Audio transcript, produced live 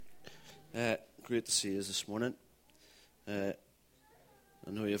Great to see you this morning. I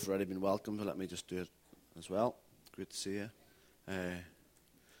know you've already been welcomed, but let me just do it as well. Great to see you.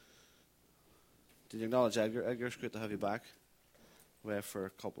 Did you acknowledge Edgar? Edgar, it's great to have you back. Away for a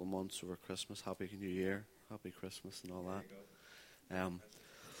couple of months over Christmas. Happy New Year. Happy Christmas and all that.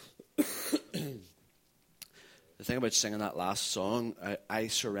 The thing about singing that last song, I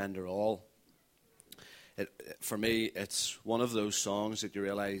Surrender All, for me, it's one of those songs that you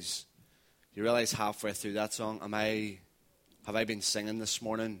realize halfway through that song, have I been singing this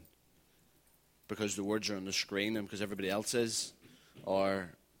morning because the words are on the screen and because everybody else is, or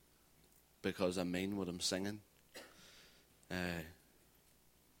because I mean what I'm singing?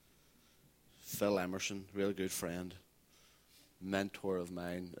 Phil Emerson, real good friend, mentor of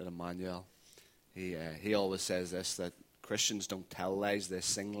mine at Emmanuel, he always says this, that Christians don't tell lies, they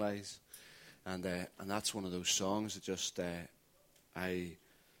sing lies. And that's one of those songs that just I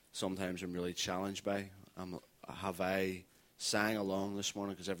sometimes am really challenged by. Have I sang along this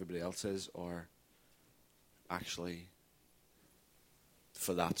morning because everybody else is, or actually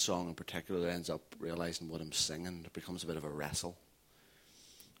for that song in particular, it ends up realizing what I'm singing. It becomes a bit of a wrestle.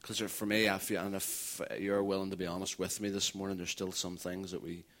 Because for me, I feel, and if you're willing to be honest with me this morning, there's still some things that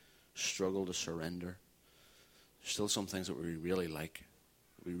we struggle to surrender. There's still some things that we really like,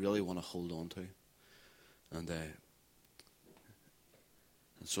 we really want to hold on to. And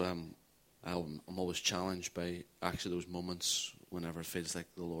so I'm always challenged by actually those moments whenever it feels like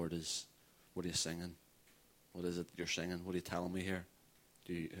the Lord is, what are you singing? What is it you're singing? What are you telling me here?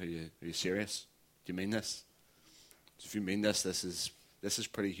 Are you serious? Do you mean this? If you mean this, this is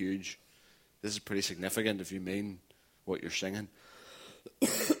pretty huge. This is pretty significant if you mean what you're singing.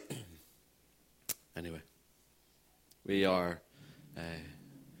 Anyway, we're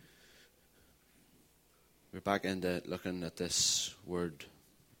back into looking at this word,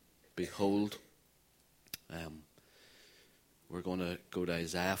 behold. We're going to go to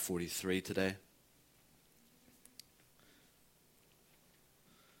Isaiah 43 today.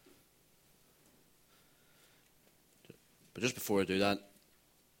 But just before I do that,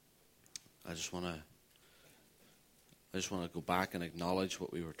 I just want to go back and acknowledge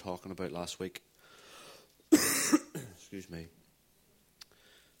what we were talking about last week. Excuse me.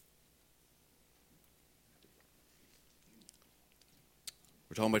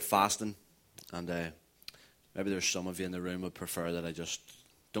 We're talking about fasting, and maybe there's some of you in the room would prefer that I just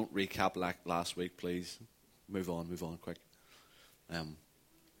don't recap like last week, please. Move on quick.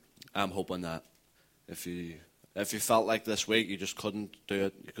 I'm hoping that if you felt like this week you just couldn't do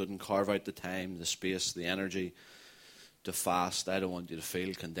it, you couldn't carve out the time, the space, the energy to fast, I don't want you to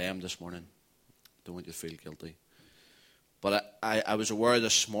feel condemned this morning. I don't want you to feel guilty. But I was aware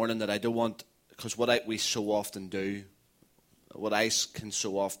this morning that I don't want, because we so often do, what I can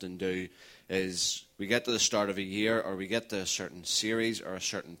so often do is we get to the start of a year or we get to a certain series or a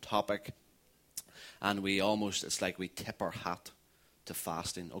certain topic and it's like we tip our hat to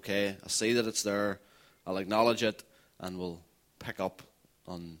fasting. Okay, I see that it's there, I'll acknowledge it, and we'll pick up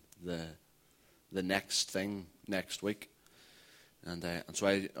on the next thing next week. And so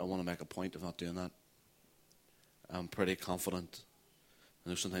I want to make a point of not doing that. I'm pretty confident. I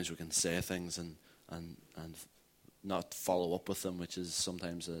know sometimes we can say things and not follow up with them, which is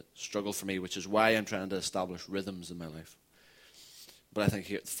sometimes a struggle for me, which is why I'm trying to establish rhythms in my life. But I think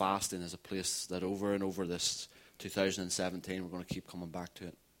here fasting is a place that over and over this 2017 we're going to keep coming back to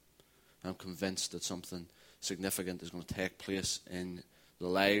it. I'm convinced that something significant is going to take place in the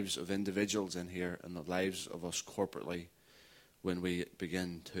lives of individuals in here and the lives of us corporately when we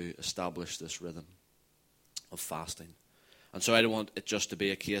begin to establish this rhythm of fasting. And so I don't want it just to be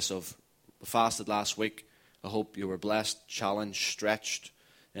a case of we fasted last week. I hope you were blessed, challenged, stretched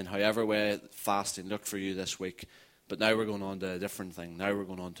in however way fasting looked for you this week. But now we're going on to a different thing. Now we're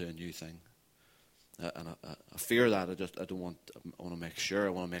going on to a new thing. And I fear that. I want to make sure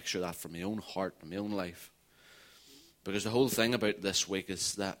that for my own heart and my own life. Because the whole thing about this week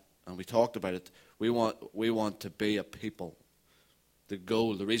is that, and we talked about it, we want to be a people. The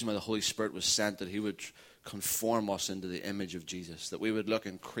goal, the reason why the Holy Spirit was sent, that He would conform us into the image of Jesus, that we would look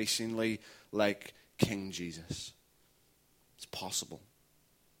increasingly like King Jesus. It's possible.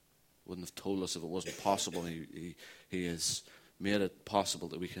 Wouldn't have told us if it wasn't possible. He has made it possible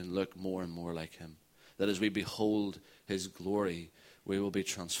that we can look more and more like Him. That as we behold His glory, we will be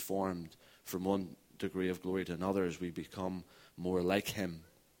transformed from one degree of glory to another as we become more like Him.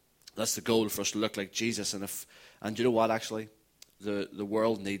 That's the goal, for us to look like Jesus. And you know what, actually? The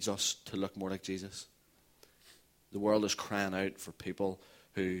world needs us to look more like Jesus. The world is crying out for people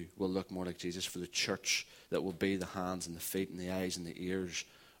who will look more like Jesus, for the church that will be the hands and the feet and the eyes and the ears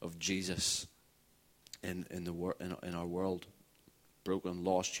of Jesus in our world. Broken,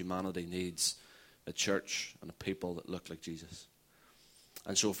 lost humanity needs a church and a people that look like Jesus.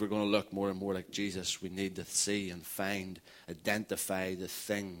 And so if we're going to look more and more like Jesus, we need to see and find, identify the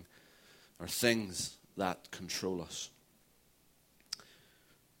thing or things that control us.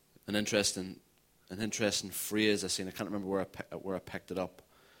 An interesting phrase I seen, I can't remember where I picked it up,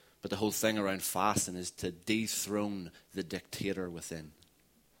 but the whole thing around fasting is to dethrone the dictator within.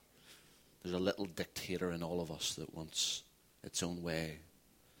 There's a little dictator in all of us that wants its own way,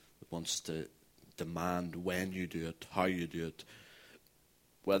 that wants to demand when you do it, how you do it,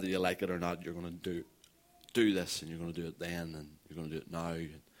 whether you like it or not. You're going to do this, and you're going to do it then, and you're going to do it now.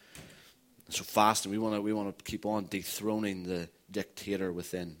 So fasting, we want to keep on dethroning the dictator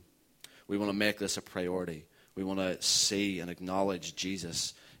within. We want to make this a priority. We want to see and acknowledge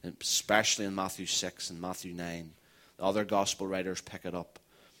Jesus, especially in Matthew 6 and Matthew 9. The other gospel writers pick it up.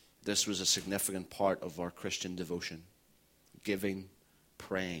 This was a significant part of our Christian devotion: giving,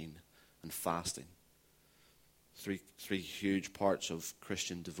 praying, and fasting. Three huge parts of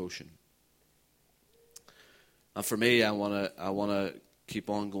Christian devotion. And for me, I want to keep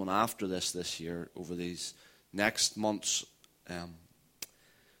on going after this year, over these next months,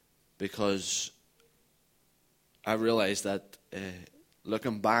 because I realize that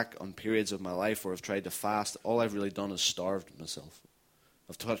looking back on periods of my life where I've tried to fast, all I've really done is starved myself.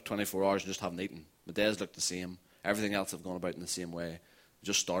 I've took 24 hours and just haven't eaten. My days look the same. Everything else I've gone about in the same way. I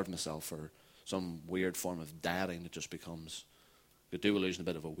just starved myself for some weird form of dieting that just becomes, you do losing a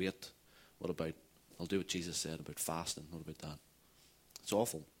bit of a weight. What about, I'll do what Jesus said about fasting. What about that? It's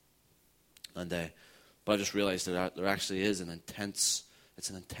awful. And but I just realized that there actually is an intense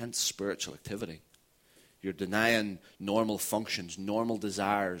spiritual activity. You're denying normal functions, normal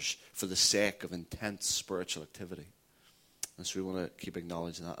desires for the sake of intense spiritual activity. And so we want to keep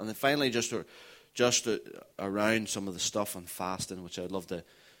acknowledging that. And then finally, just around some of the stuff on fasting, which I'd love to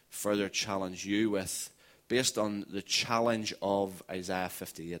further challenge you with, based on the challenge of Isaiah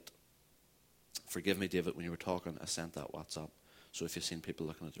 58. Forgive me, David, when you were talking, I sent that WhatsApp. So if you've seen people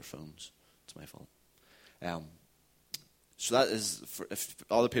looking at their phones, it's my fault. So that is, if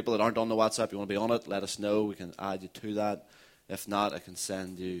other people that aren't on the WhatsApp, you want to be on it, let us know. We can add you to that. If not, I can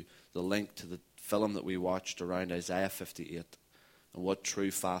send you the link to the film that we watched around Isaiah 58 and what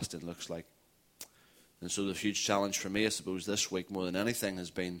true fasting looks like. And so the huge challenge for me, I suppose, this week more than anything has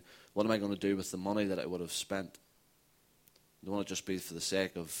been, what am I going to do with the money that I would have spent? I don't want it just be for the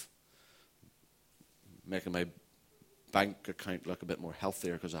sake of making my bank account look a bit more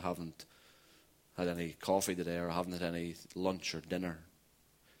healthier because I haven't had any coffee today or I haven't had any lunch or dinner.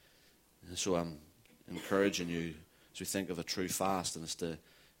 And so I'm encouraging you, as we think of a true fast, and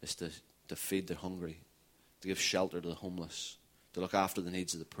it's to feed the hungry, to give shelter to the homeless, to look after the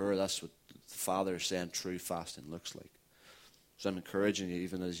needs of the poor. That's what the Father is saying true fasting looks like. So I'm encouraging you,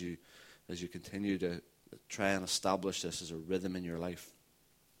 even as you continue to try and establish this as a rhythm in your life,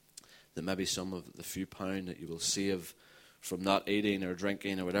 that maybe some of the few pound that you will save from not eating or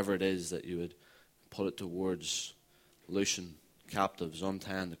drinking or whatever it is, that you would put it towards loosing captives,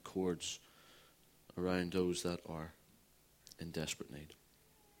 untying the cords around those that are in desperate need.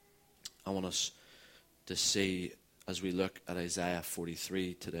 I want us to see, as we look at Isaiah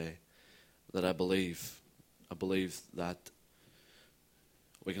 43 today, that I believe that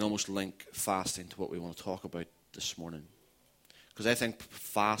we can almost link fasting to what we want to talk about this morning. Because I think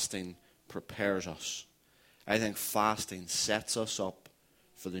fasting prepares us. I think fasting sets us up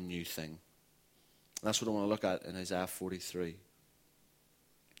for the new thing. And that's what I want to look at in Isaiah 43.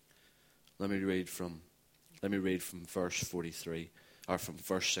 Let me read from verse 43, or from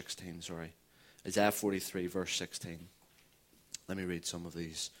verse 16, sorry. Isaiah 43, verse 16. Let me read some of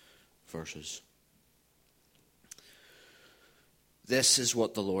these verses. This is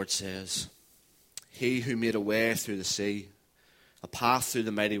what the Lord says. He who made a way through the sea, a path through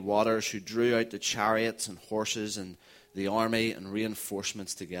the mighty waters, who drew out the chariots and horses and the army and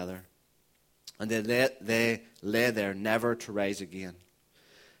reinforcements together. And they lay there never to rise again,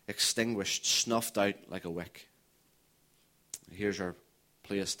 extinguished, snuffed out like a wick. Here's our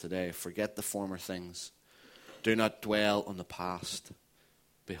place today. Forget the former things. Do not dwell on the past.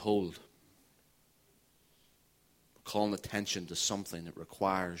 Behold, we're calling attention to something that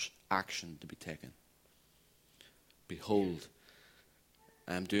requires action to be taken. Behold,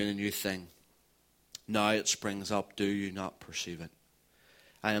 I am doing a new thing. Now it springs up. Do you not perceive it?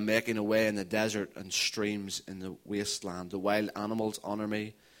 I am making a way in the desert and streams in the wasteland. The wild animals honor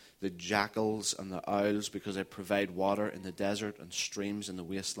me, the jackals and the owls, because I provide water in the desert and streams in the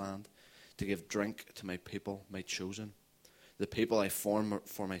wasteland to give drink to my people, my chosen. the people I form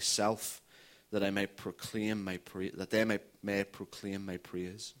for myself, that I might proclaim my that they may proclaim my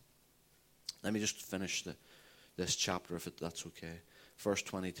praise. Let me just finish this chapter, if that's okay. Verse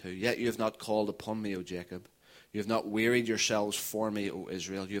 22. Yet you have not called upon me, O Jacob. You have not wearied yourselves for me, O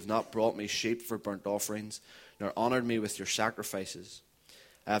Israel. You have not brought me sheep for burnt offerings, nor honored me with your sacrifices.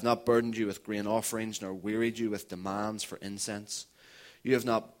 I have not burdened you with grain offerings, nor wearied you with demands for incense. You have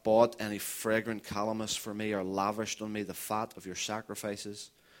not bought any fragrant calamus for me, or lavished on me the fat of your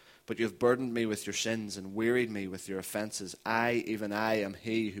sacrifices. But you have burdened me with your sins, and wearied me with your offenses. I, even I, am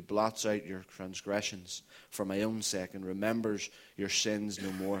he who blots out your transgressions for my own sake, and remembers your sins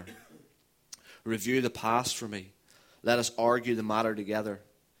no more. Review the past for me. Let us argue the matter together.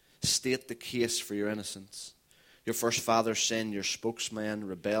 State the case for your innocence. Your first father sinned, your spokesman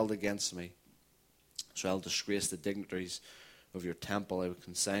rebelled against me. So I'll disgrace the dignitaries of your temple. I will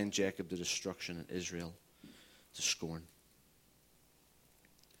consign Jacob to destruction and Israel to scorn.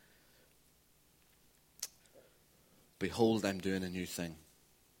 Behold, I'm doing a new thing.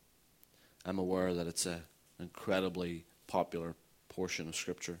 I'm aware that it's an incredibly popular portion of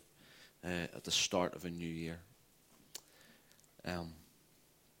Scripture at the start of a new year. But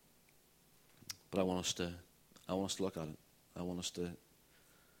I want us to look at it. I want us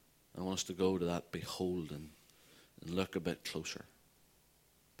to go to that behold and look a bit closer.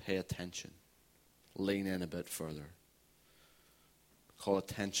 Pay attention. Lean in a bit further. Call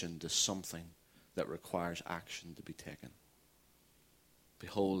attention to something that requires action to be taken.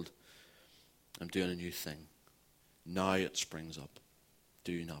 Behold, I'm doing a new thing. Now it springs up.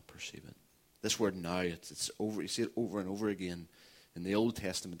 Do you not perceive it? This word now, it's over. You see it over and over again in the Old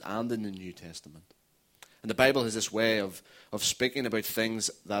Testament and in the New Testament. And the Bible has this way of speaking about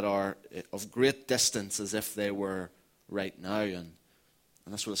things that are of great distance as if they were right now. And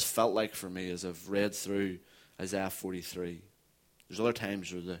that's what it's felt like for me as I've read through Isaiah 43. There's other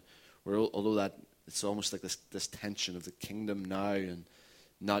times where although that it's almost like this tension of the kingdom now and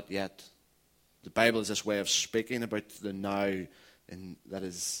not yet. The Bible is this way of speaking about the now, and that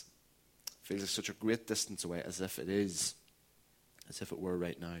feels like such a great distance away, as if it were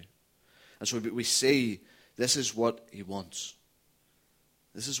right now. And so we see this is what he wants.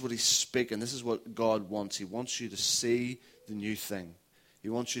 This is what he's speaking. This is what God wants. He wants you to see the new thing. He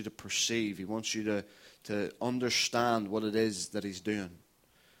wants you to perceive. He wants you to understand what it is that he's doing.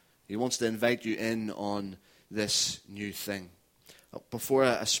 He wants to invite you in on this new thing. Before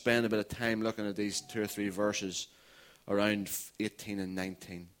I spend a bit of time looking at these 2 or 3 verses around 18 and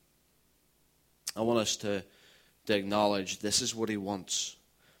 19, I want us to acknowledge this is what he wants.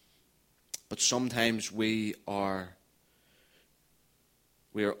 But sometimes we are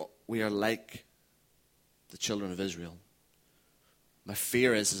like the children of Israel. My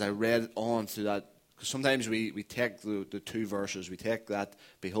fear is, as I read on through that, because sometimes we take the 2 verses, we take that,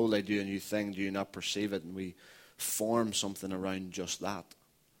 behold, I do a new thing, do you not perceive it, and we form something around just that.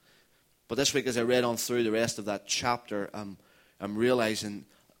 But this week, as I read on through the rest of that chapter, I'm realizing,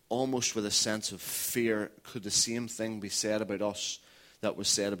 almost with a sense of fear, could the same thing be said about us that was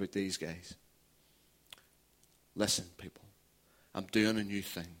said about these guys? Listen, people, I'm doing a new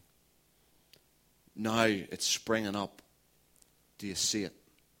thing. Now it's springing up. Do you see it?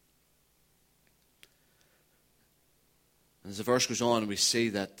 And as the verse goes on, we see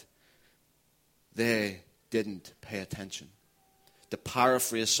that they didn't pay attention. To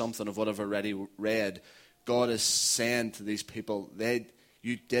paraphrase something of what I've already read, God is saying to these people, they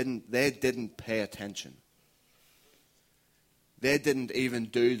didn't pay attention. They didn't even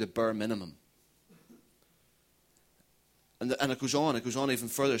do the bare minimum. And it goes on even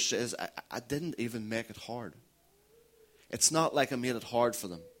further. It says, I didn't even make it hard. It's not like I made it hard for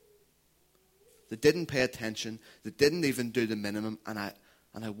them. They didn't pay attention. They didn't even do the minimum, and I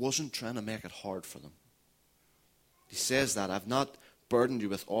wasn't trying to make it hard for them. He says that I've not burdened you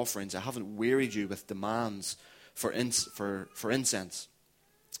with offerings. I haven't wearied you with demands for incense.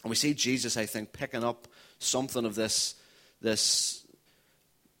 And we see Jesus, I think, picking up something of this the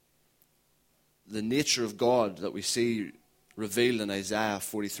nature of God that we see revealed in Isaiah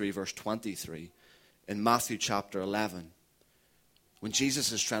 43 verse 23, in Matthew chapter 11, when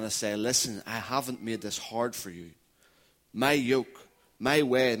Jesus is trying to say, listen, I haven't made this hard for you. My yoke, my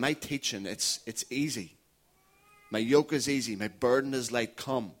way, my teaching, it's easy. My yoke is easy, my burden is light.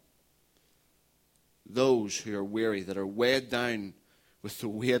 Come. Those who are weary, that are weighed down with the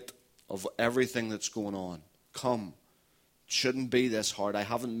weight of everything that's going on, come. It shouldn't be this hard. I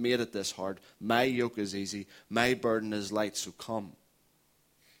haven't made it this hard. My yoke is easy, my burden is light, so come.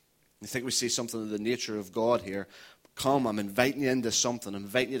 I think we see something of the nature of God here. Come, I'm inviting you into something. I'm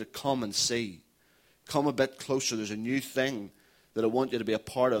inviting you to come and see. Come a bit closer. There's a new thing that I want you to be a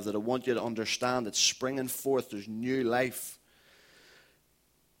part of, that I want you to understand. It's springing forth. There's new life.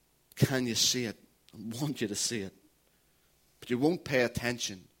 Can you see it? I want you to see it. But you won't pay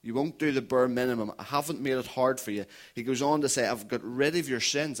attention. You won't do the bare minimum. I haven't made it hard for you. He goes on to say, I've got rid of your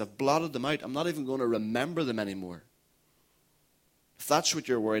sins. I've blotted them out. I'm not even going to remember them anymore. If that's what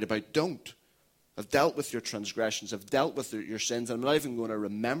you're worried about, don't. I've dealt with your transgressions. I've dealt with your sins. I'm not even going to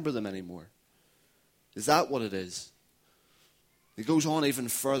remember them anymore. Is that what it is? He goes on even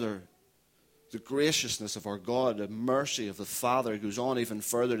further. The graciousness of our God, the mercy of the Father, goes on even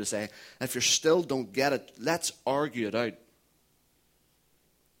further to say, if you still don't get it, let's argue it out.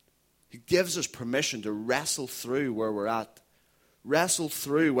 He gives us permission to wrestle through where we're at. Wrestle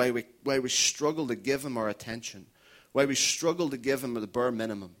through why we struggle to give him our attention. Why we struggle to give him the bare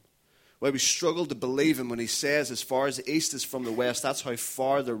minimum. Why we struggle to believe him when he says as far as the east is from the west, that's how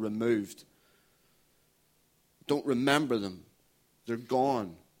far they're removed. Don't remember them. They're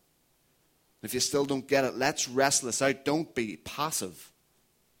gone. If you still don't get it, let's wrestle this out. Don't be passive.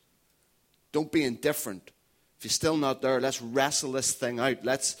 Don't be indifferent. If you're still not there, let's wrestle this thing out.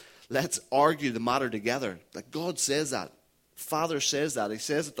 Let's argue the matter together. Like God says that. Father says that. He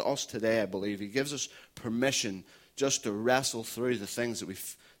says it to us today, I believe. He gives us permission just to wrestle through the things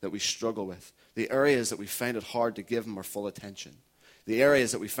that we struggle with. The areas that we find it hard to give him our full attention. The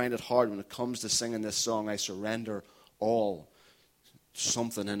areas that we find it hard when it comes to singing this song, I surrender all.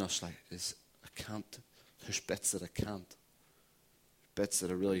 Something in us like is, I can't. There's bits that I can't. Bits that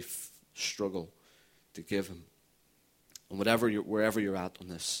I really struggle to give him. And wherever you're at on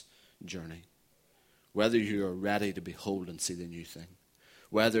this journey, whether you are ready to behold and see the new thing,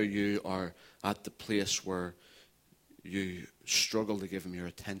 whether you are at the place where you struggle to give him your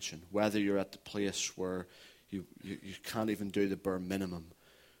attention, whether you're at the place where you can't even do the bare minimum,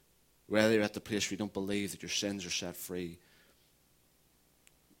 whether you're at the place where you don't believe that your sins are set free,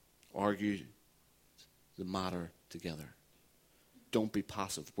 argue the matter together. Don't be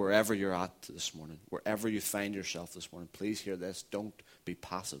passive. Wherever you're at this morning, wherever you find yourself this morning, please hear this. Don't be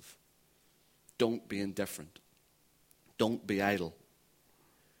passive. Don't be indifferent. Don't be idle.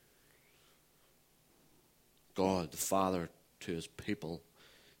 God, the Father, to his people,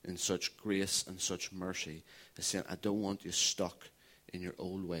 in such grace and such mercy, is saying, I don't want you stuck in your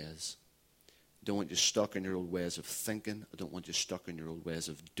old ways. I don't want you stuck in your old ways of thinking. I don't want you stuck in your old ways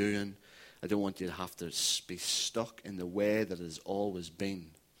of doing. I don't want you to have to be stuck in the way that it has always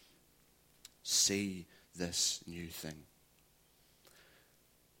been. See this new thing.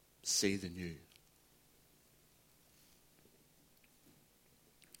 See the new.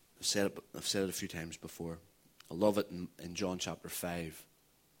 I've said it a few times before. I love it in John chapter 5,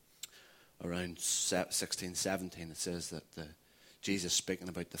 around 16, 17. It says that Jesus speaking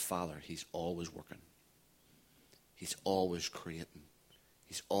about the Father, he's always working. He's always creating.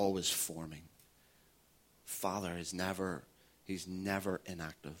 He's always forming. Father is he's never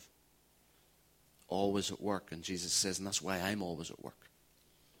inactive. Always at work. And Jesus says, and that's why I'm always at work.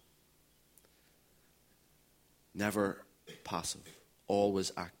 Never passive.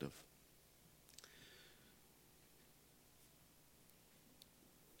 Always active.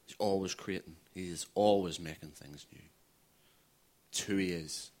 He's always creating. He is always making things new. It's who he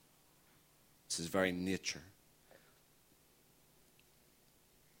is. It's his very nature.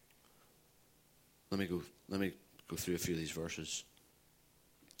 Let me go through a few of these verses.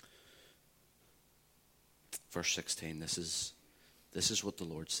 Verse 16, this is what the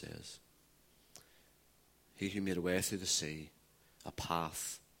Lord says. He who made a way through the sea, a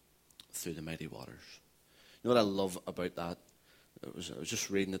path through the mighty waters. You know what I love about that? I was just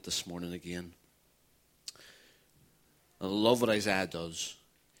reading it this morning again. I love what Isaiah does.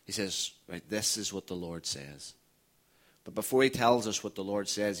 He says, right, this is what the Lord says. But before he tells us what the Lord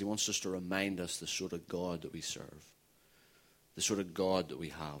says, he wants us to remind us the sort of God that we serve, the sort of God that we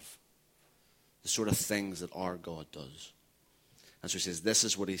have, the sort of things that our God does. And so he says, this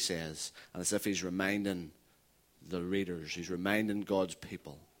is what he says. And as if he's reminding the readers, he's reminding God's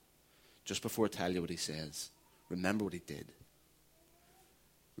people, just before I tell you what he says, remember what he did.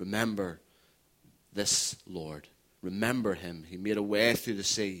 Remember this Lord. Remember him. He made a way through the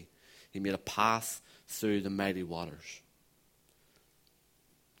sea. He made a path through the mighty waters.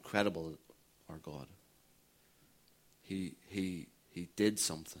 Incredible, our God. He did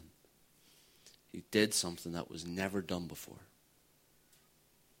something. He did something that was never done before.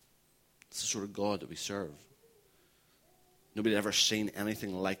 It's the sort of God that we serve. Nobody had ever seen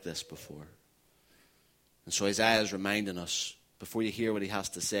anything like this before. And so Isaiah is reminding us, before you hear what he has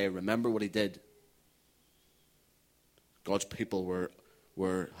to say, remember what he did. God's people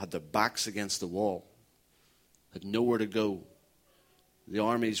had their backs against the wall. had nowhere to go. The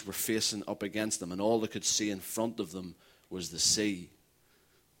armies were facing up against them, and all they could see in front of them was the sea,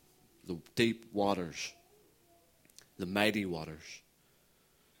 the deep waters, the mighty waters.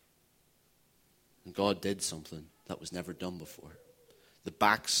 And God did something that was never done before. The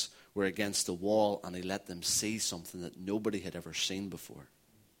backs were against the wall, and he let them see something that nobody had ever seen before.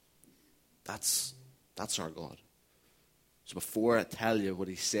 That's our God. So before I tell you what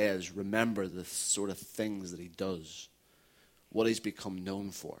he says, remember the sort of things that he does, what he's become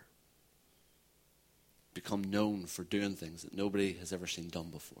known for. Become known for doing things that nobody has ever seen done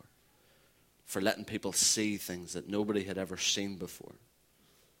before. For letting people see things that nobody had ever seen before.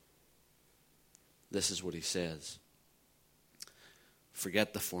 This is what he says.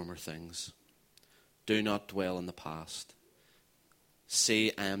 Forget the former things. Do not dwell in the past.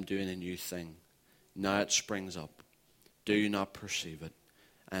 See, I am doing a new thing. Now it springs up. Do you not perceive it?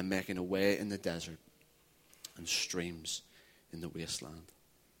 I am making a way in the desert and streams in the wasteland.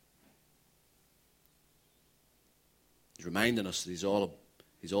 He's reminding us that he's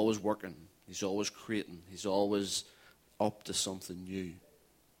always working. He's always creating. He's always up to something new.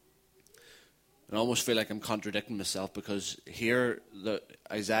 And I almost feel like I'm contradicting myself, because here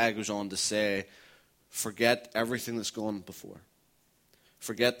Isaiah goes on to say, forget everything that's gone before.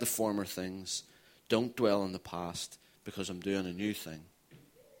 Forget the former things. Don't dwell in the past, because I'm doing a new thing.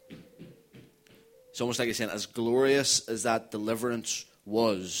 It's almost like he's saying, as glorious as that deliverance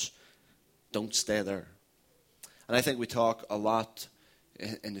was, don't stay there. And I think we talk a lot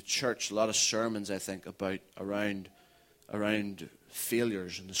in the church, a lot of sermons, I think, about around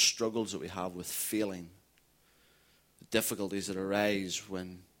failures and the struggles that we have with failing, the difficulties that arise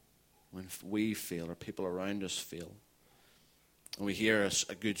when we fail or people around us fail. And we hear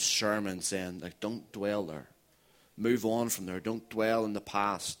a good sermon saying, like, don't dwell there. Move on from there. Don't dwell in the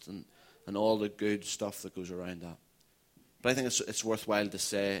past and all the good stuff that goes around that. But I think it's worthwhile to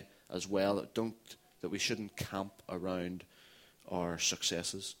say as well that we shouldn't camp around our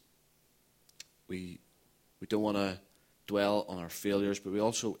successes. We don't want to dwell on our failures, but we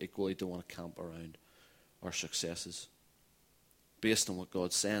also equally don't want to camp around our successes. Based on what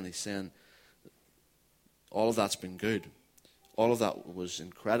God's saying, he's saying all of that's been good. All of that was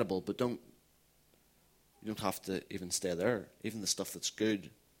incredible, but you don't have to even stay there. Even the stuff that's good,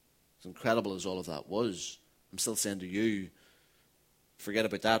 as incredible as all of that was, I'm still saying to you, forget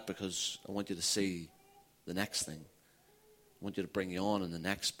about that, because I want you to see the next thing. I want you to bring you on in the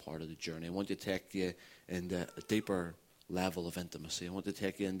next part of the journey. I want you to take you into a deeper level of intimacy. I want to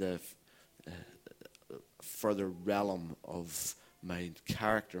take you into a further realm of my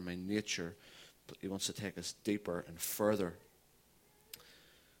character, my nature. But he wants to take us deeper and further.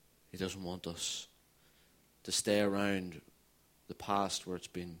 He doesn't want us to stay around the past where it's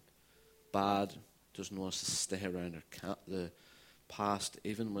been bad. He doesn't want us to stay around the past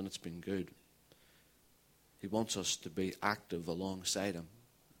even when it's been good. He wants us to be active alongside him.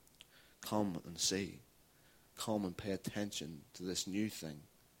 Come and see. Come and pay attention to this new thing.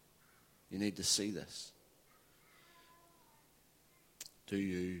 You need to see this. Do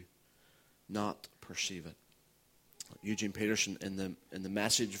you not perceive it? Eugene Peterson in the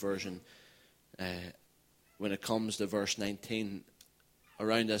Message version, when it comes to verse 19,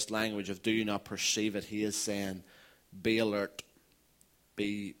 around this language of do you not perceive it, he is saying, be alert,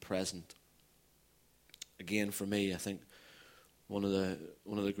 be present. Again, for me, I think one of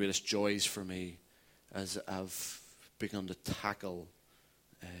the greatest joys for me as I've begun to tackle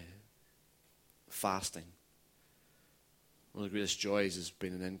fasting, one of the greatest joys has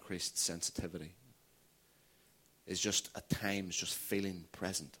been an increased sensitivity. Is just at times just feeling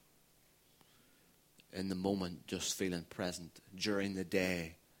present. In the moment, just feeling present. During the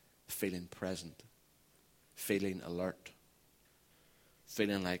day, feeling present. Feeling alert.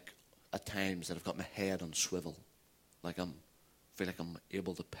 Feeling like at times that I've got my head on swivel. Feel like I'm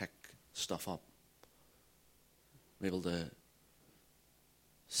able to pick stuff up. I'm able to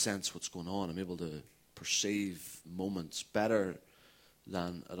sense what's going on. I'm able to perceive moments better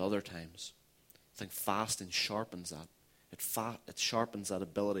than at other times. I think fasting sharpens that. It sharpens that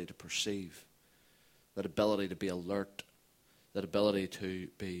ability to perceive, that ability to be alert, that ability to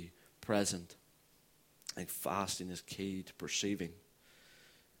be present. I think fasting is key to perceiving.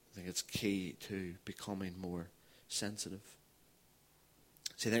 I think it's key to becoming more sensitive.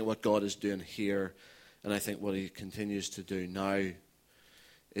 So I think what God is doing here, and I think what he continues to do now,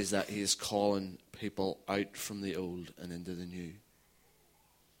 is that he is calling people out from the old and into the new.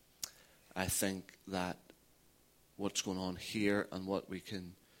 I think that what's going on here and what we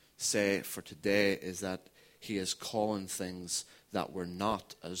can say for today is that he is calling things that were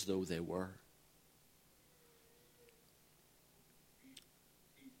not as though they were.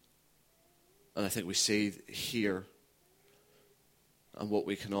 And I think we see here, and what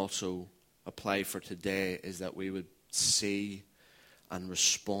we can also apply for today, is that we would see and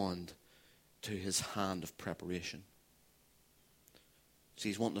respond to his hand of preparation. See,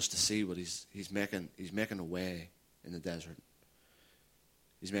 he's wanting us to see what he's making a way in the desert.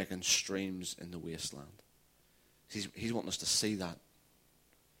 He's making streams in the wasteland. He's wanting us to see that.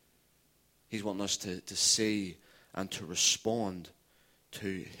 He's wanting us to see and to respond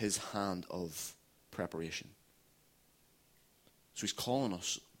to his hand of preparation. So he's calling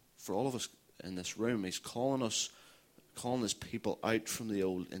us, for all of us in this room, he's calling his people out from the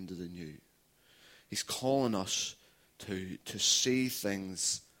old into the new. He's calling us to see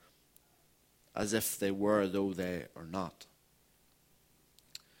things as if they were, though they are not.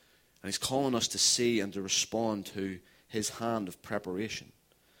 And he's calling us to see and to respond to his hand of preparation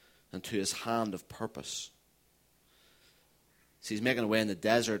and to his hand of purpose. So he's making a way in the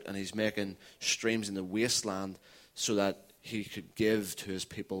desert, and he's making streams in the wasteland so that he could give to his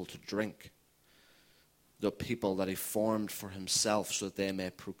people to drink. The people that he formed for himself, so that they may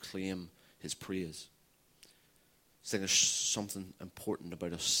proclaim his praise. I think there's something important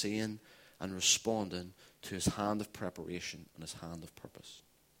about us seeing and responding to his hand of preparation and his hand of purpose.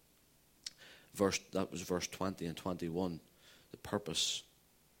 That was verse 20 and 21. The purpose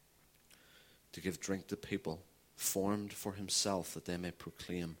to give drink to people formed for himself, that they may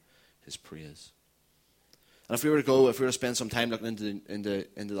proclaim his praise. And if we were to spend some time looking into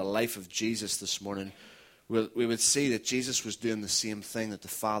the life of Jesus this morning, we would see that Jesus was doing the same thing that the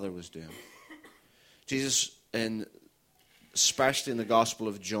Father was doing. Jesus, especially in the Gospel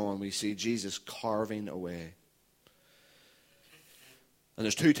of John, we see Jesus carving away. And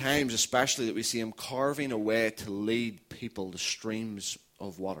there's two times especially that we see him carving away to lead people to streams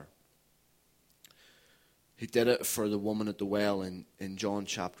of water. He did it for the woman at the well in John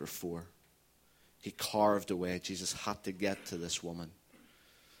chapter 4. He carved away. Jesus had to get to this woman.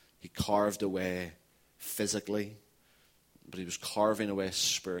 He carved away physically, but he was carving away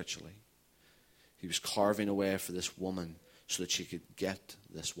spiritually. He was carving away for this woman so that she could get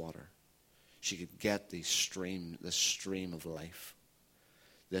this water. She could get this stream of life.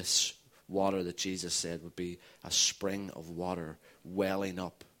 This water that Jesus said would be a spring of water welling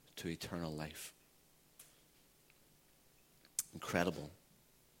up to eternal life. Incredible.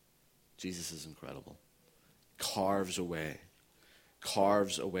 Jesus is incredible. Carves away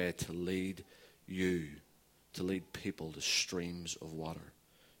to lead people to streams of water,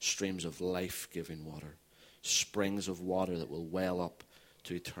 streams of life-giving water, springs of water that will well up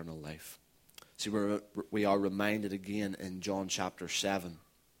to eternal life. See, we are reminded again in John chapter 7,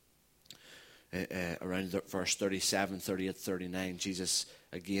 around verse 37, 38, 39, Jesus,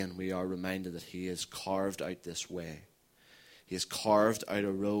 again, we are reminded that he has carved out this way. He has carved out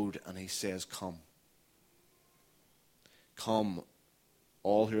a road, and he says, come. Come,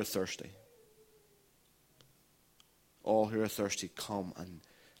 all who are thirsty. All who are thirsty, come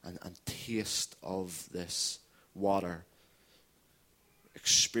and taste of this water.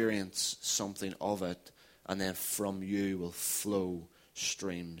 Experience something of it, and then from you will flow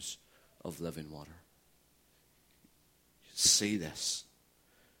streams of living water. See this.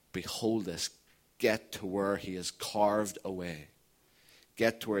 Behold this. Get to where he has carved away.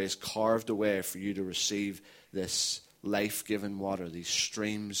 Get to where he has carved away for you to receive this life-giving water, these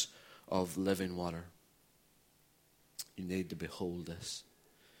streams of living water. You need to behold this.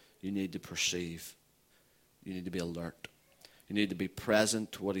 You need to perceive. You need to be alert. You need to be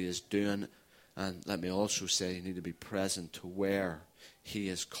present to what he is doing. And let me also say, you need to be present to where he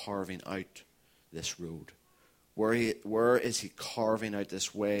is carving out this road. Where is he carving out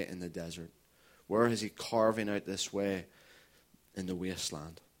this way in the desert? Where is he carving out this way in the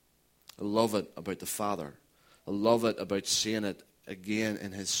wasteland? I love it about the Father. I love it about seeing it again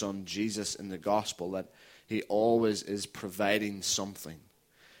in his Son Jesus in the gospel, that he always is providing something.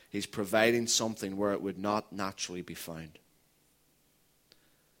 He's providing something where it would not naturally be found.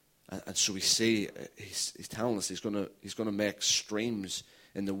 And so we see, he's telling us he's going to make streams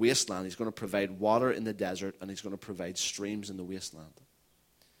in the wasteland. He's going to provide water in the desert, and he's going to provide streams in the wasteland.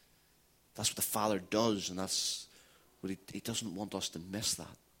 That's what the Father does, and that's what he doesn't want us to miss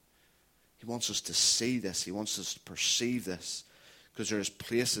that. He wants us to see this. He wants us to perceive this, because there's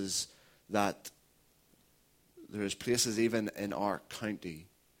places even in our county.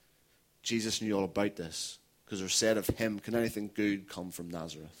 Jesus knew all about this, because they're said of him, can anything good come from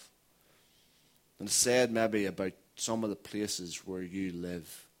Nazareth? And it's said maybe about some of the places where you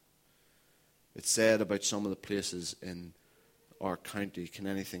live. It's said about some of the places in our county, can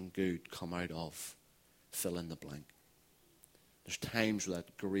anything good come out of? Fill in the blank. There's times where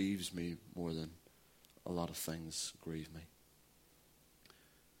that grieves me more than a lot of things grieve me.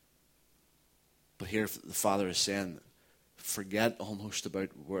 But here the Father is saying, forget almost about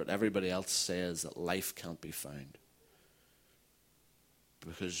what everybody else says, that life can't be found.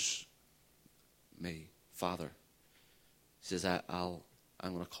 Because me, Father, says, I'm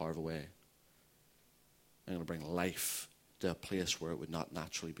going to carve away. I'm going to bring life to a place where it would not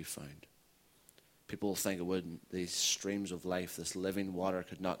naturally be found. People will think it wouldn't. These streams of life, this living water,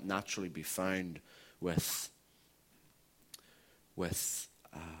 could not naturally be found with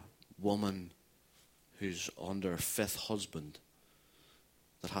a woman who's on her fifth husband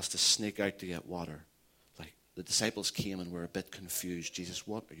that has to sneak out to get water. Like, the disciples came and were a bit confused. Jesus,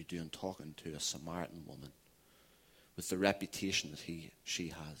 what are you doing talking to a Samaritan woman with the reputation that she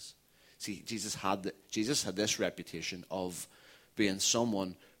has? See, Jesus had this reputation of being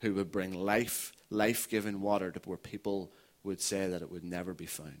someone who would bring life-giving water to where people would say that it would never be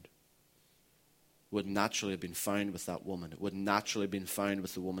found. It wouldn't naturally have been found with that woman. It wouldn't naturally have been found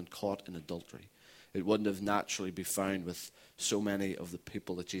with the woman caught in adultery. It wouldn't have naturally been found with so many of the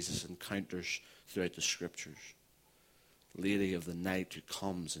people that Jesus encounters throughout the Scriptures. Lady of the night who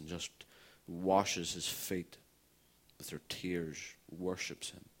comes and just washes his feet with her tears, worships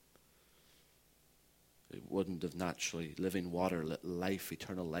him. It wouldn't have naturally, living water, life,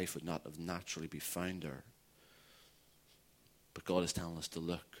 eternal life would not have naturally been found there. But God is telling us to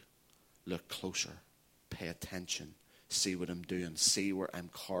look closer, pay attention, see what I'm doing, see where I'm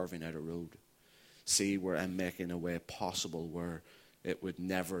carving out a road. See where I'm making a way possible where it would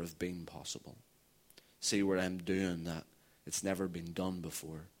never have been possible. See where I'm doing that it's never been done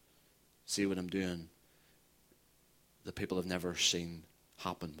before. See what I'm doing that people have never seen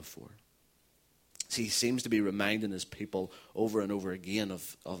happen before. See, he seems to be reminding his people over and over again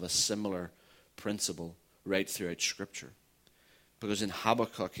of a similar principle right throughout Scripture. Because in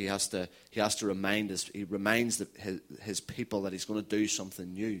Habakkuk he has to remind us, he reminds his people that he's going to do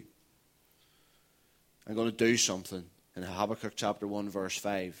something new. I'm going to do something in Habakkuk chapter 1 verse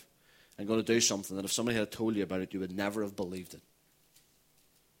 5. I'm going to do something that if somebody had told you about it, you would never have believed it.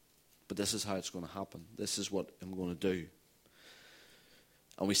 But this is how it's going to happen. This is what I'm going to do.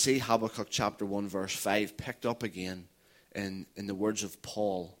 And we see Habakkuk chapter 1 verse 5 picked up again in the words of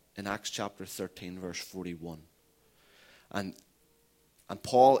Paul in Acts chapter 13 verse 41. And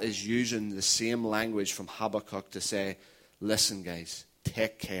Paul is using the same language from Habakkuk to say, listen guys,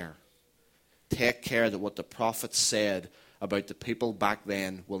 take care. Take care that what the prophets said about the people back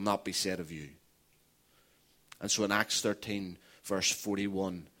then will not be said of you. And so in Acts 13, verse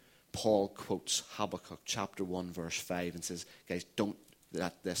 41, Paul quotes Habakkuk chapter 1, verse 5 and says, guys, don't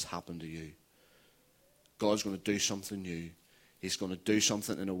let this happen to you. God's going to do something new. He's going to do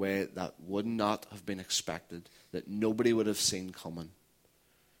something in a way that would not have been expected, that nobody would have seen coming.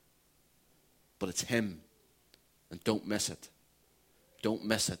 But it's him. And don't miss it. Don't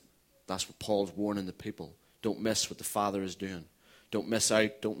miss it. That's what Paul's warning the people. Don't miss what the Father is doing. Don't miss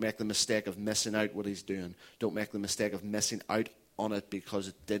out. Don't make the mistake of missing out what he's doing. Don't make the mistake of missing out on it because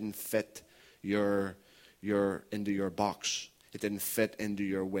it didn't fit into your box. It didn't fit into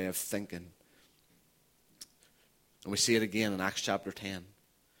your way of thinking. And we see it again in Acts chapter 10.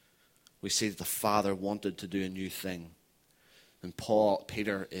 We see that the Father wanted to do a new thing. And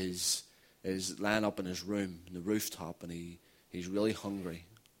Peter is lying up in his room, in the rooftop, and he's really hungry.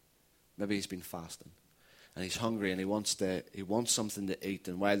 Maybe he's been fasting. And he's hungry and he wants something to eat.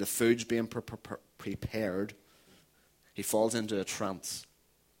 And while the food's being prepared, he falls into a trance.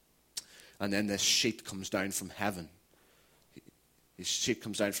 And then this sheet comes down from heaven. This sheet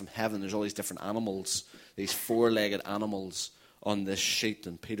comes down from heaven. There's all these different animals, these four-legged animals on this sheet.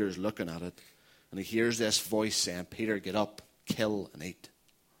 And Peter's looking at it. And he hears this voice saying, Peter, get up, kill and eat.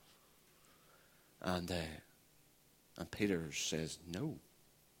 And Peter says, no.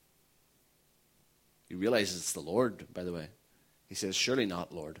 He realizes it's the Lord, by the way. He says, surely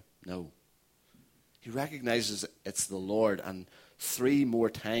not, Lord. No. He recognizes it's the Lord, and 3 more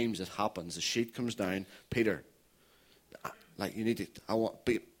times it happens. The sheet comes down. Peter, you need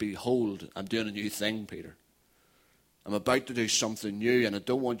to, behold, I'm doing a new thing, Peter. I'm about to do something new, and I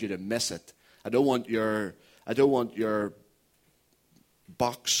don't want you to miss it. I don't want your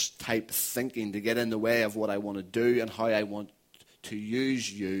box-type thinking to get in the way of what I want to do and how I want to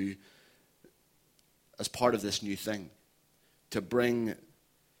use you as part of this new thing, to bring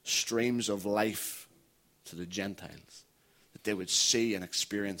streams of life to the Gentiles, that they would see and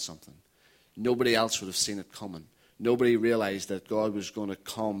experience something. Nobody else would have seen it coming. Nobody realized that God was going to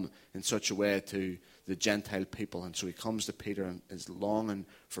come in such a way to the Gentile people. And so he comes to Peter and is longing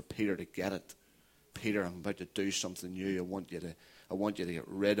for Peter to get it, Peter, I'm about to do something new. I want you to get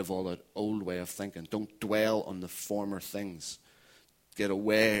rid of all that old way of thinking. Don't dwell on the former things. Get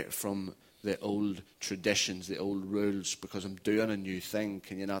away from the old traditions, the old rules, because I'm doing a new thing.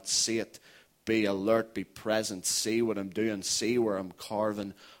 Can you not see it? Be alert, be present, see what I'm doing, see where I'm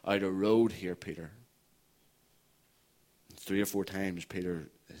carving out a road here, Peter. 3 or 4 times Peter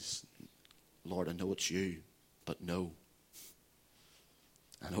is, Lord, I know it's you, but no.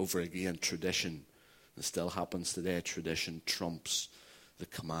 And over again, tradition. It still happens today. Tradition trumps the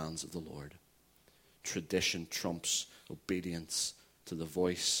commands of the Lord. Tradition trumps obedience to the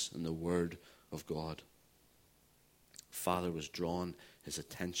voice and the word of God. Father was drawing his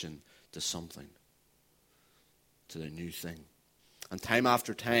attention to something, to the new thing. And time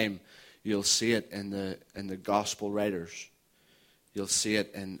after time, you'll see it in the gospel writers. You'll see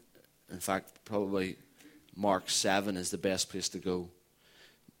it in fact, probably Mark 7 is the best place to go.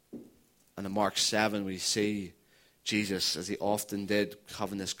 And in Mark 7, we see Jesus, as he often did,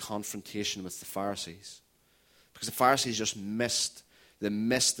 having this confrontation with the Pharisees. Because the Pharisees just missed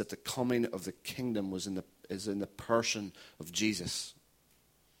that the coming of the kingdom is in the person of Jesus.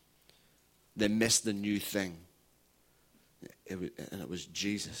 They missed the new thing. And it was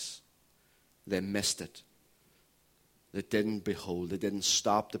Jesus. They missed it. They didn't behold. They didn't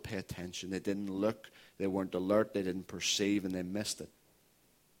stop to pay attention. They didn't look. They weren't alert. They didn't perceive, and they missed it.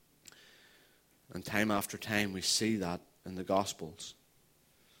 And time after time, we see that in the Gospels.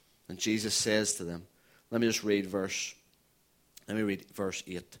 And Jesus says to them, let me read verse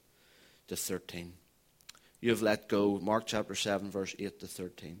 8 to 13. You have let go, Mark chapter 7, verse 8 to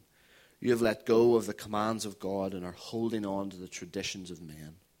 13. You have let go of the commands of God and are holding on to the traditions of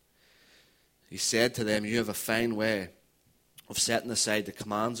men. He said to them, you have a fine way of setting aside the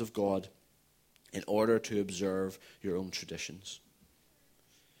commands of God in order to observe your own traditions.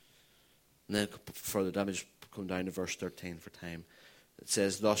 And then further down, let me just come down to verse 13 for time. It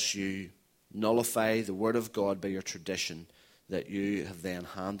says, thus you nullify the word of God by your tradition that you have then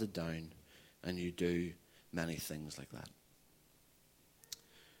handed down, and you do many things like that.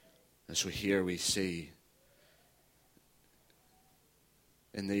 And so here we see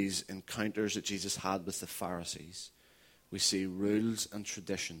in these encounters that Jesus had with the Pharisees, we see rules and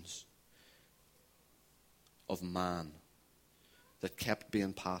traditions of man that kept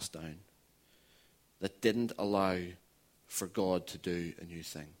being passed down, that didn't allow for God to do a new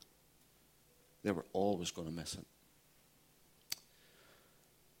thing. They were always going to miss it.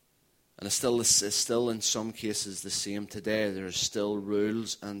 And it's still in some cases the same today. There are still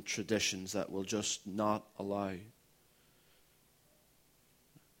rules and traditions that will just not allow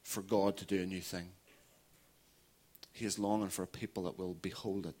for God to do a new thing. He is longing for a people that will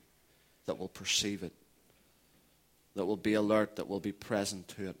behold it, that will perceive it, that will be alert, that will be present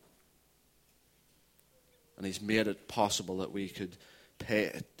to it. And he's made it possible that we could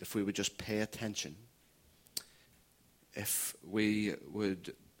if we would just pay attention, if we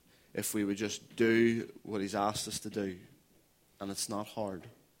would just do what he's asked us to do, and it's not hard.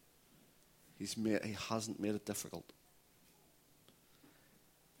 He hasn't made it difficult.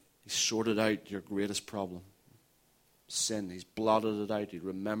 He's sorted out your greatest problem, sin. He's blotted it out. He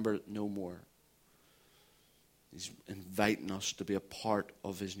remembered it no more. He's inviting us to be a part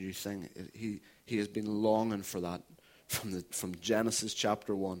of his new thing. He has been longing for that from Genesis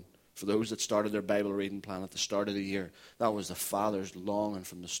chapter 1. For those that started their Bible reading plan at the start of the year, that was the Father's longing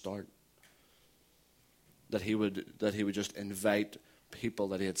from the start. That he would just invite people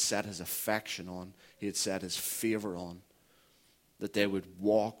that he had set his affection on, he had set his favor on, that they would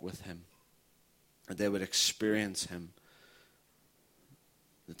walk with him, that they would experience him,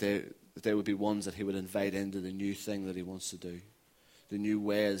 that they would be ones that he would invite into the new thing that he wants to do, the new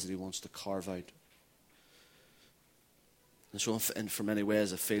ways that he wants to carve out. And so for many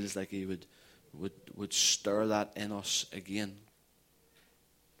ways it feels like he would stir that in us again.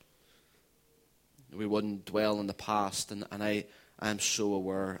 We wouldn't dwell in the past, and I'm so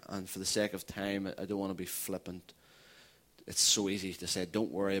aware, and for the sake of time, I don't want to be flippant. It's so easy to say,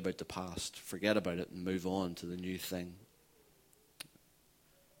 don't worry about the past, forget about it and move on to the new thing.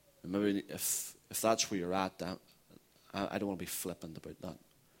 And maybe if that's where you're at, I don't want to be flippant about that.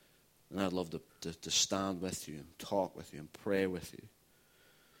 And I'd love to stand with you and talk with you and pray with you.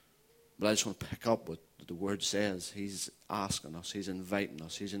 But I just want to pick up what the Word says. He's asking us. He's inviting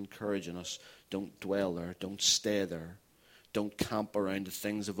us. He's encouraging us. Don't dwell there. Don't stay there. Don't camp around the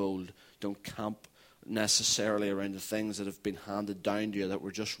things of old. Don't camp necessarily around the things that have been handed down to you that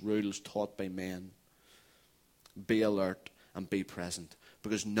were just rules taught by men. Be alert and be present,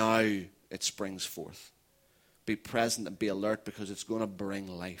 because now it springs forth. Be present and be alert, because it's going to bring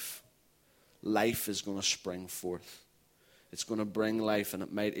life. life is going to spring forth. It's going to bring life, and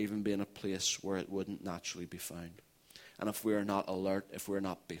it might even be in a place where it wouldn't naturally be found. And if we're not alert, if we're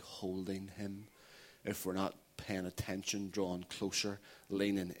not beholding him, if we're not paying attention, drawing closer,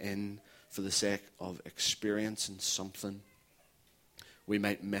 leaning in for the sake of experiencing something, we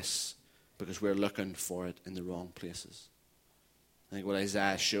might miss because we're looking for it in the wrong places. I think what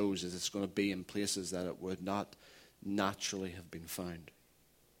Isaiah shows is it's going to be in places that it would not naturally have been found.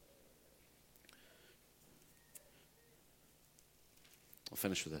 I'll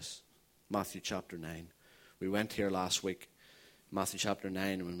finish with this. Matthew chapter 9. We went here last week, Matthew chapter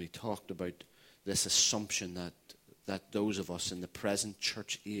 9, when we talked about this assumption that those of us in the present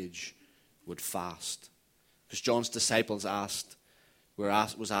church age would fast. Because John's disciples we're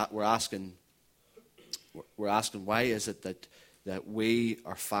asking, why is it that we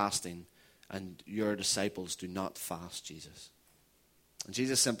are fasting and your disciples do not fast, Jesus? And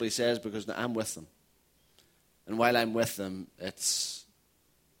Jesus simply says, because I'm with them. And while I'm with them,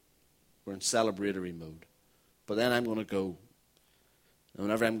 we're in celebratory mode. But then I'm going to go. And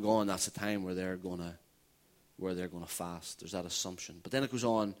whenever I'm going, that's the time where they're going to fast. There's that assumption. But then it goes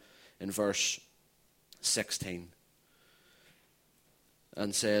on in verse 16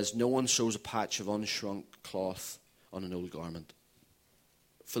 and says, no one sews a patch of unshrunk cloth on an old garment.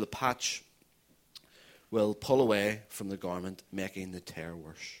 For the patch will pull away from the garment, making the tear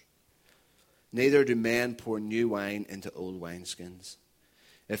worse. Neither do men pour new wine into old wineskins.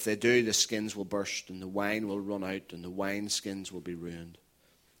 If they do, the skins will burst, and the wine will run out, and the wineskins will be ruined.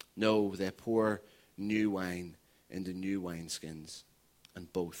 No, they pour new wine into new wineskins,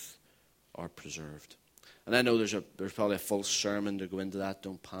 and both are preserved. And I know there's probably a full sermon to go into that.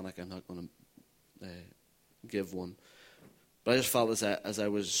 Don't panic, I'm not going to give one. But I just felt as I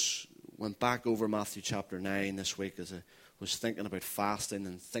went back over Matthew chapter 9 this week, as I was thinking about fasting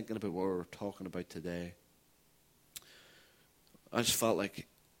and thinking about what we were talking about today, I just felt like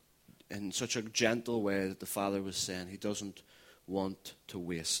in such a gentle way that the Father was saying he doesn't want to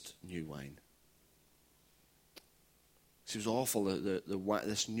waste new wine. It was awful.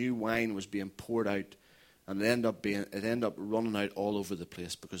 This new wine was being poured out, and it ended up running out all over the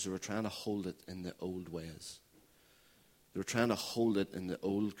place because they were trying to hold it in the old ways. They were trying to hold it in the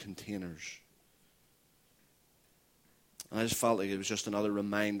old containers. And I just felt like it was just another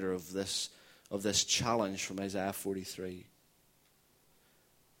reminder of this challenge from Isaiah 43.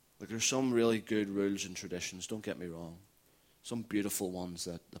 Like, there's some really good rules and traditions, don't get me wrong. Some beautiful ones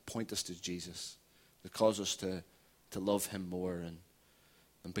that point us to Jesus, that cause us to love him more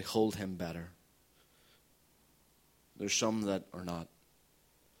and behold him better. There's some that are not.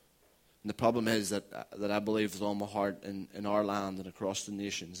 And the problem is that I believe with all my heart in our land and across the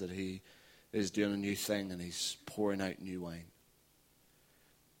nations that he is doing a new thing and he's pouring out new wine.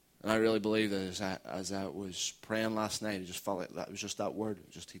 And I really believe that as I was praying last night, I just felt like that was just that word.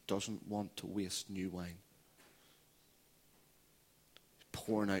 Just he doesn't want to waste new wine. He's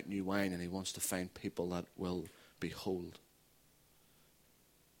pouring out new wine, and he wants to find people that will behold,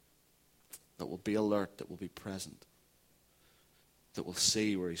 that will be alert, that will be present, that will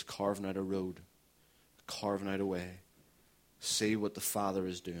see where he's carving out a road, carving out a way, see what the Father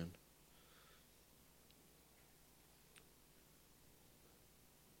is doing.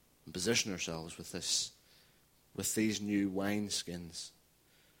 And position ourselves with these new wineskins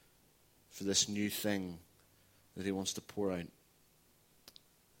for this new thing that he wants to pour out.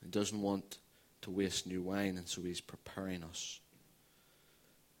 He doesn't want to waste new wine, and so he's preparing us.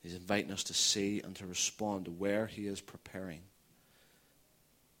 He's inviting us to see and to respond to where he is preparing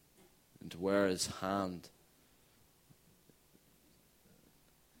and to where his hand,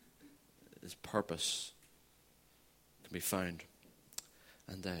 his purpose can be found.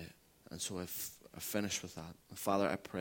 And so I've finished with that. Father, I pray